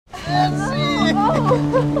Nancy!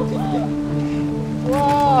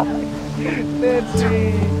 Whoa!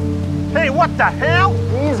 Nancy! Hey, what the hell?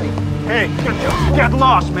 Easy. Hey, get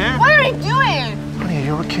lost, man. What are you doing? Honey, are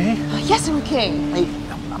you okay? Yes, I'm okay. Hey,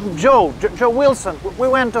 I'm Joe Wilson. We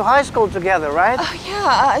went to high school together, right?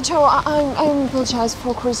 Yeah, Joe, I apologize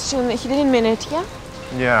for Christian. He didn't mean it, yeah?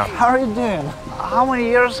 Yeah. How are you doing? How many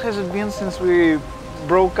years has it been since we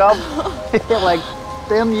broke up? Like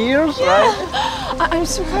 10 years, right? I'm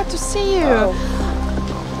so glad to see you.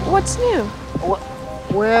 What's new?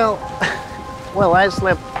 Well, I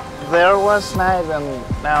slept there last night and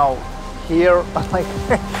now here. Like,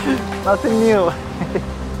 nothing new.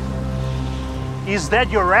 Is that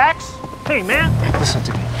your ex? Hey, man. Listen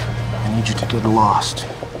to me. I need you to get lost.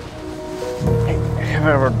 Hey, have you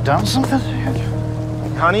ever done something?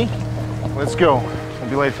 Honey, let's go. We'll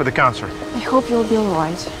be late for the concert. I hope you'll be all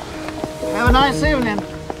right. Have a nice evening.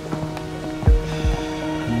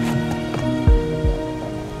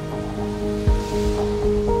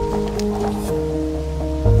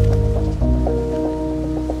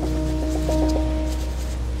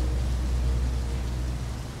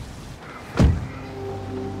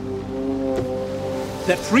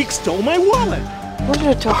 That freak stole my wallet. What are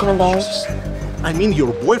you talking about? I mean,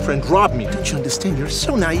 your boyfriend robbed me. Don't you understand? You're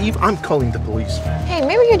so naive. I'm calling the police. Hey,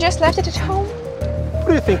 maybe you just left it at home? What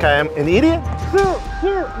do you think I am, an idiot?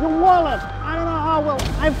 Here, your wallet. I don't know how well.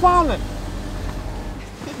 I found it.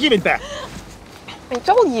 Give it back. I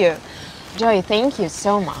told you. Joey, thank you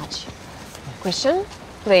so much. Christian,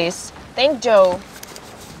 please, thank Joe.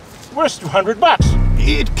 Where's 200 bucks?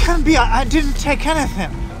 It can't be. I didn't take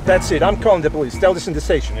anything. That's it. I'm calling the police. Tell this in the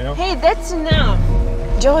station, you know? Hey, that's enough.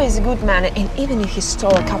 Joe is a good man, and even if he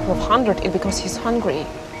stole a couple of hundred, it's because he's hungry.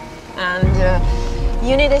 And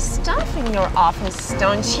you need a staff in your office,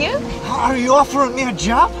 don't you? Are you offering me a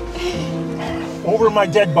job? Over my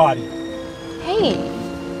dead body. Hey,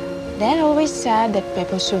 Dad always said that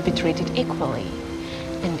people should be treated equally.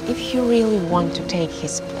 And if you really want to take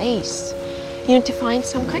his place, you need to find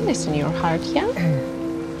some kindness in your heart, yeah?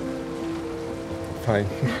 Fine.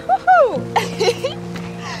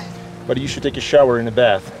 But you should take a shower in a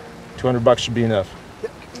bath. 200 bucks should be enough.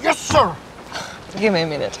 Yes, sir. Give me a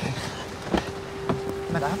minute.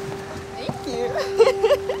 Madam. Thank you.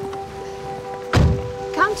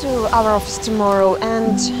 Come to our office tomorrow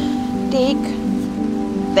and take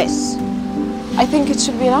this. I think it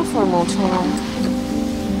should be enough for motel room.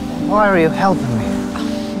 Why are you helping me?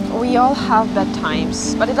 We all have bad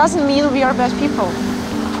times, but it doesn't mean we are bad people.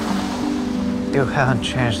 You haven't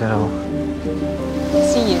changed at all.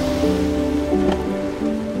 See you.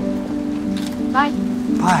 Bye.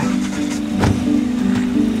 Bye.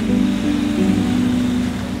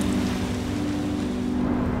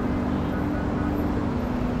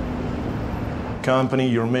 Company,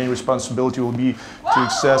 your main responsibility will be to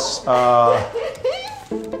access. Wow.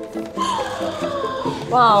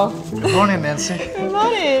 Good morning, Nancy. Good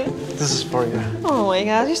morning. This is for you. Oh my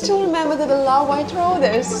God, you still remember the love white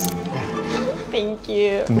roses? Thank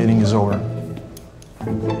you. The meeting is over.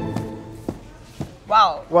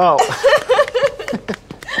 Wow. Wow.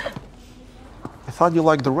 I thought you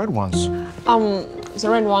liked the red ones. The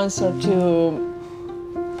red ones are too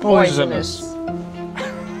poisonous.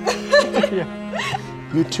 Yeah.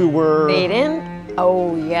 You two were... Dating?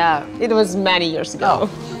 Oh yeah, it was many years ago.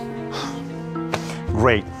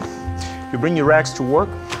 Great. You bring your ex to work.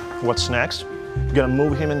 What's next? You gonna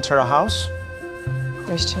move him into our house?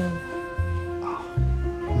 Christian.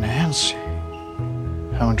 Nancy.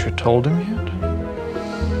 Haven't you told him yet?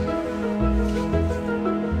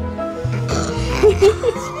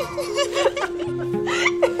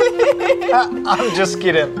 I'm just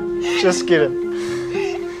kidding. Just kidding.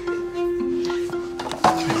 I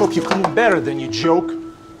hope you clean better than you joke.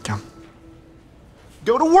 Come.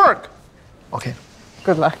 Go to work. Okay.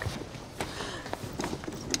 Good luck.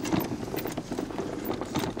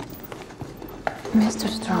 Mr.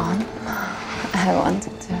 Strong, I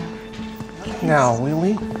wanted to... Now,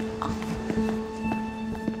 Lily.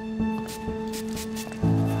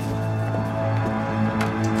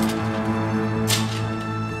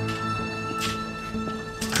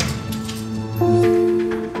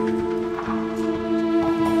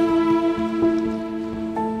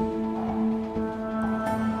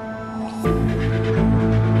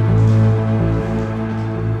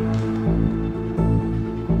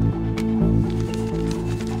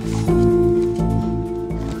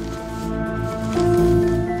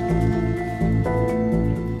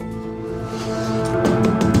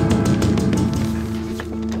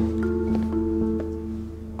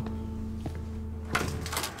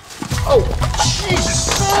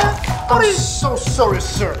 sorry,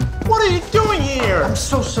 sir. What are you doing here? I'm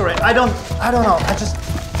so sorry. I don't know. I just...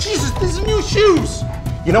 Jesus, these are new shoes.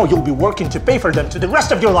 You know, you'll be working to pay for them to the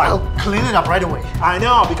rest of your life. I'll clean it up right away. I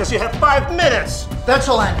know, because you have 5 minutes. That's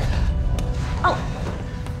all I need.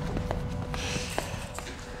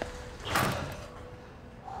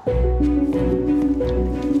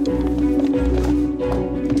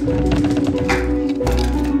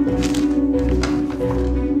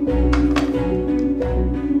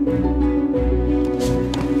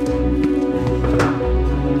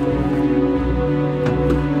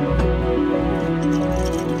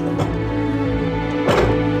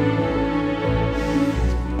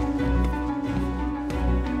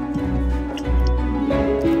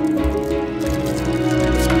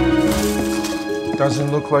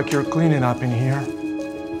 Doesn't look like you're cleaning up in here.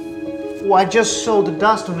 Well, I just saw the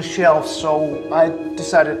dust on the shelf, so I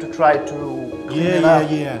decided to try to clean it up.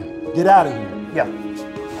 Yeah. Get out of here. Yeah.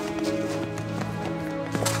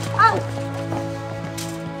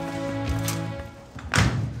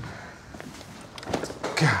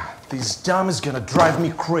 God, this dam is gonna drive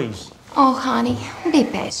me crazy. Oh, honey, be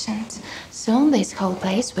patient. Soon this whole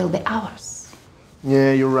place will be ours.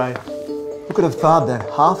 Yeah, you're right. Who could have thought that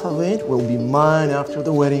half of it will be mine after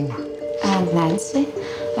the wedding? And Nancy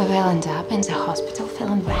will end up in the hospital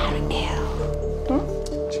feeling very ill.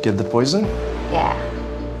 Did you get the poison? Yeah.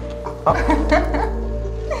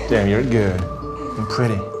 Damn, you're good and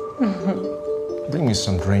pretty. Bring me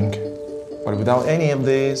some drink, but without any of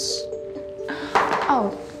this.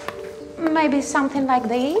 Oh, maybe something like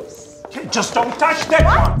this? Hey, just don't touch that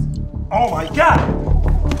one! Oh my God!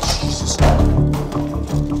 Jesus.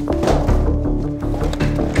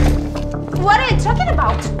 What are you talking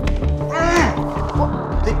about?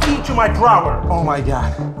 The key to my drawer. Oh my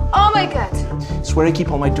God. Oh my God. It's where I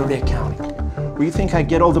keep all my dirty accounting. Where you think I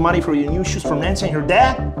get all the money for your new shoes from Nancy and her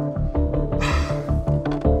dad?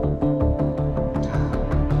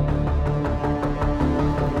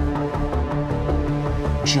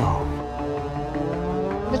 Joe.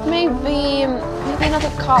 But maybe not a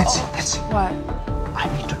call. Nancy. What? I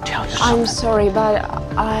need to tell you something. I'm sorry, but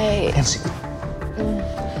I... Nancy.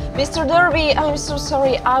 Mr. Derby, I'm so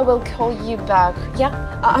sorry. I will call you back.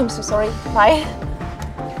 Yeah? I'm so sorry. Bye.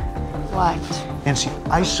 What? Nancy,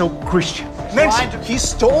 I saw Christian. Nancy, he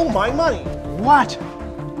stole my money. What?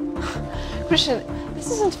 Christian,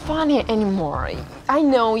 this isn't funny anymore. I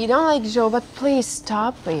know you don't like Joe, but please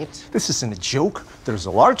stop it. This isn't a joke. There's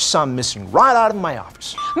a large sum missing right out of my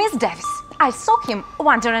office. Miss Davis, I saw him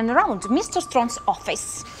wandering around Mr. Strong's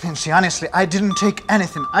office. Nancy, honestly, I didn't take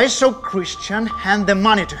anything. I saw Christian hand the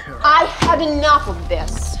money to her. I had enough of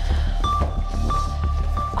this.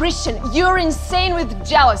 Christian, you're insane with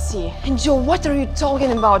jealousy. And Joe, what are you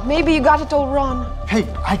talking about? Maybe you got it all wrong. Hey,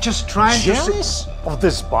 I just tried to... Jealous of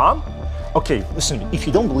this bomb? Okay, listen to me. If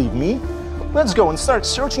you don't believe me, let's go and start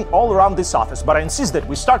searching all around this office. But I insist that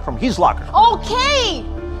we start from his locker. Okay,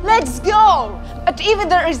 let's go. But if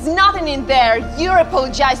there is nothing in there, you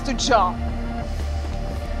apologize to Joe.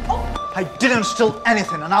 I didn't steal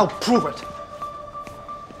anything, and I'll prove it.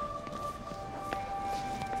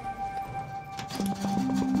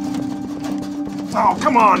 Oh,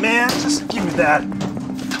 come on, man. Just give me that.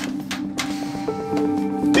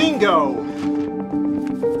 Bingo!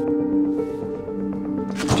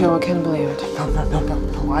 Joe, I can't believe it.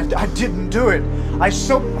 No, I didn't do it. I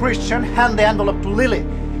saw Christian hand the envelope to Lily.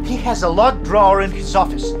 He has a locked drawer in his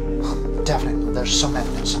office. Definitely, there's some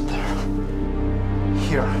evidence in there.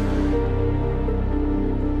 Here.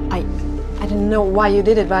 I don't know why you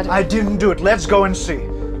did it, but... I didn't do it. Let's go and see.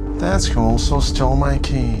 That's cool. So stole my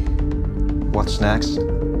key. What's next? I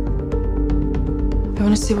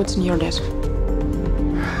want to see what's in your desk.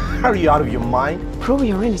 Are you out of your mind? Prove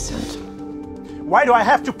you're innocent. Why do I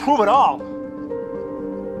have to prove it all?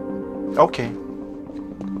 Okay.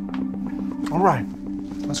 All right.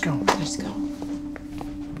 Let's go. Let's go.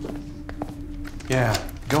 Yeah,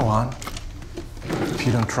 go on. If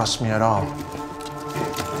you don't trust me at all.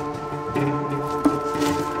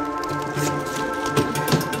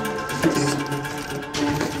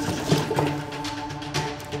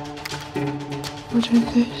 What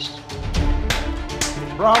is this?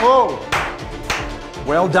 Bravo!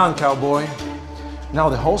 Well done, cowboy. Now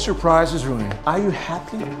the whole surprise is ruined. Are you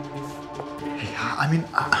happy? Yeah, I mean,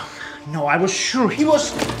 no, I was sure he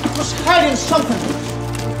was hiding something.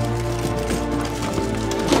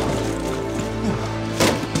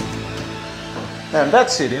 And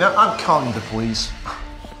that's it, you know, I'm calling the police.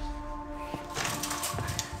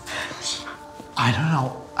 I don't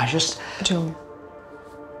know, I just... Joe,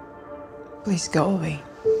 please go away.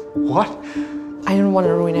 What? I don't want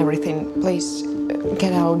to ruin everything. Please,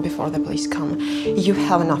 get out before the police come. You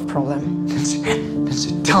have enough problem.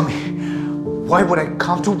 Nancy, tell me, why would I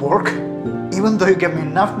come to work even though you gave me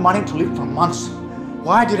enough money to live for months?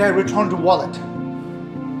 Why did I return the wallet?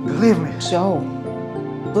 Believe me. Joe,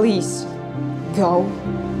 please, go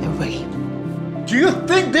away. Do you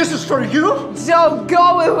think this is for you? Joe,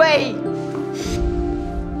 go away!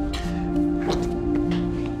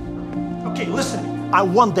 Okay, listen. I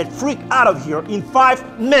want that freak out of here in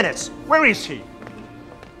 5 minutes. Where is he?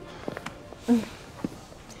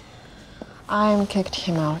 I kicked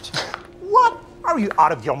him out. What? Are you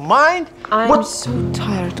out of your mind? I'm so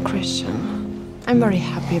tired, Christian. I'm very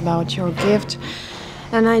happy about your gift,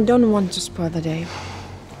 and I don't want to spoil the day.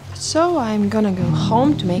 So I'm gonna go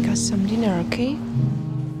home to make us some dinner, okay?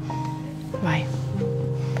 Bye.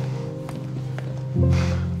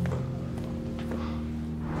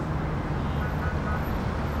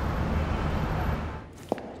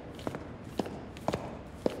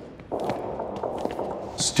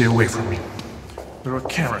 Stay away from me. There are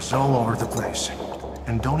cameras all over the place.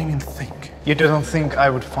 And don't even think. You didn't think I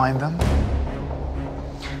would find them?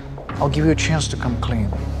 I'll give you a chance to come clean.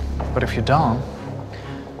 But if you don't,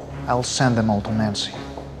 I'll send them all to Nancy.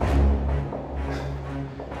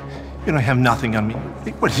 You don't have nothing on me.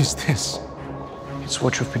 What is this? It's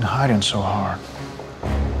what you've been hiding so hard.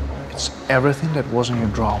 It's everything that was in your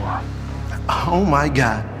drawer. Oh my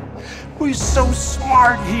God. We're so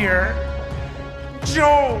smart here.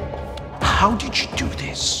 Joe, how did you do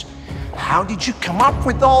this? How did you come up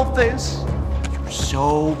with all this? You're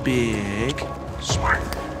so big, smart,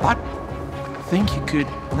 but think you could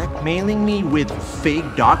blackmailing me with fake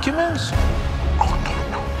documents? Oh,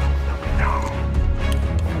 no.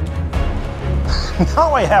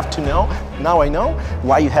 Now I have to know. Now I know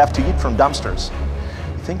why you have to eat from dumpsters.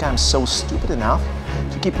 You think I'm so stupid enough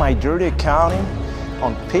to keep my dirty accounting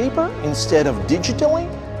on paper instead of digitally?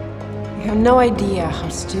 You have no idea how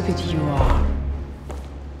stupid you are.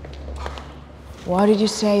 What did you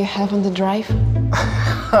say you have on the drive?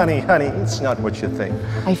 Honey, it's not what you think.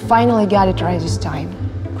 I finally got it right this time.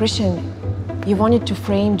 Christian, you wanted to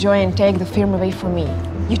frame Joy and take the film away from me.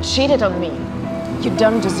 You cheated on me. You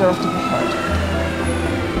don't deserve to be hurt.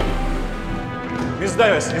 Miss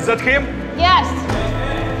Davis, is that him? Yes!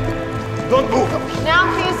 Don't move. Now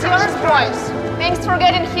he is yours, boys. Thanks for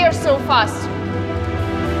getting here so fast.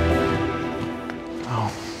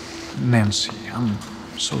 Nancy, I'm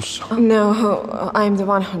so sorry. No, I'm the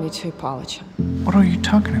one who needs to apologize. What are you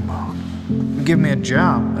talking about? You give me a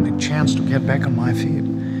job and a chance to get back on my feet.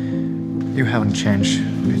 You haven't changed a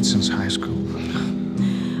bit since high school.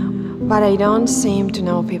 But I don't seem to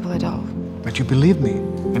know people at all. But you believe me.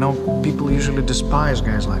 You know, people usually despise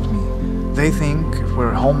guys like me. They think if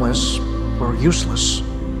we're homeless, we're useless.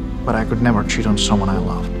 But I could never cheat on someone I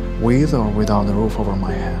loved, with or without the roof over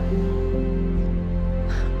my head.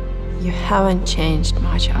 You haven't changed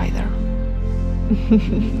much either.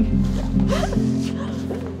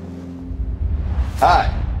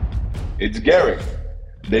 Hi, it's Gary,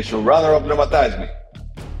 the showrunner of DramatizeMe.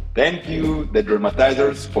 Thank you, the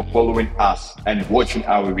Dramatizers, for following us and watching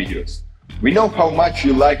our videos. We know how much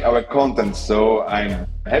you like our content, so I'm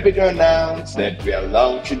happy to announce that we are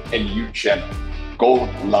launching a new channel called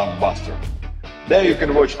Lovebuster. There you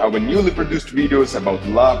can watch our newly produced videos about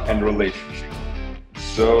love and relationships.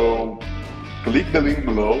 So click the link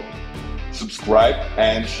below, subscribe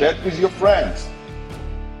and share it with your friends.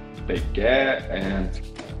 Take care and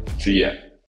see ya.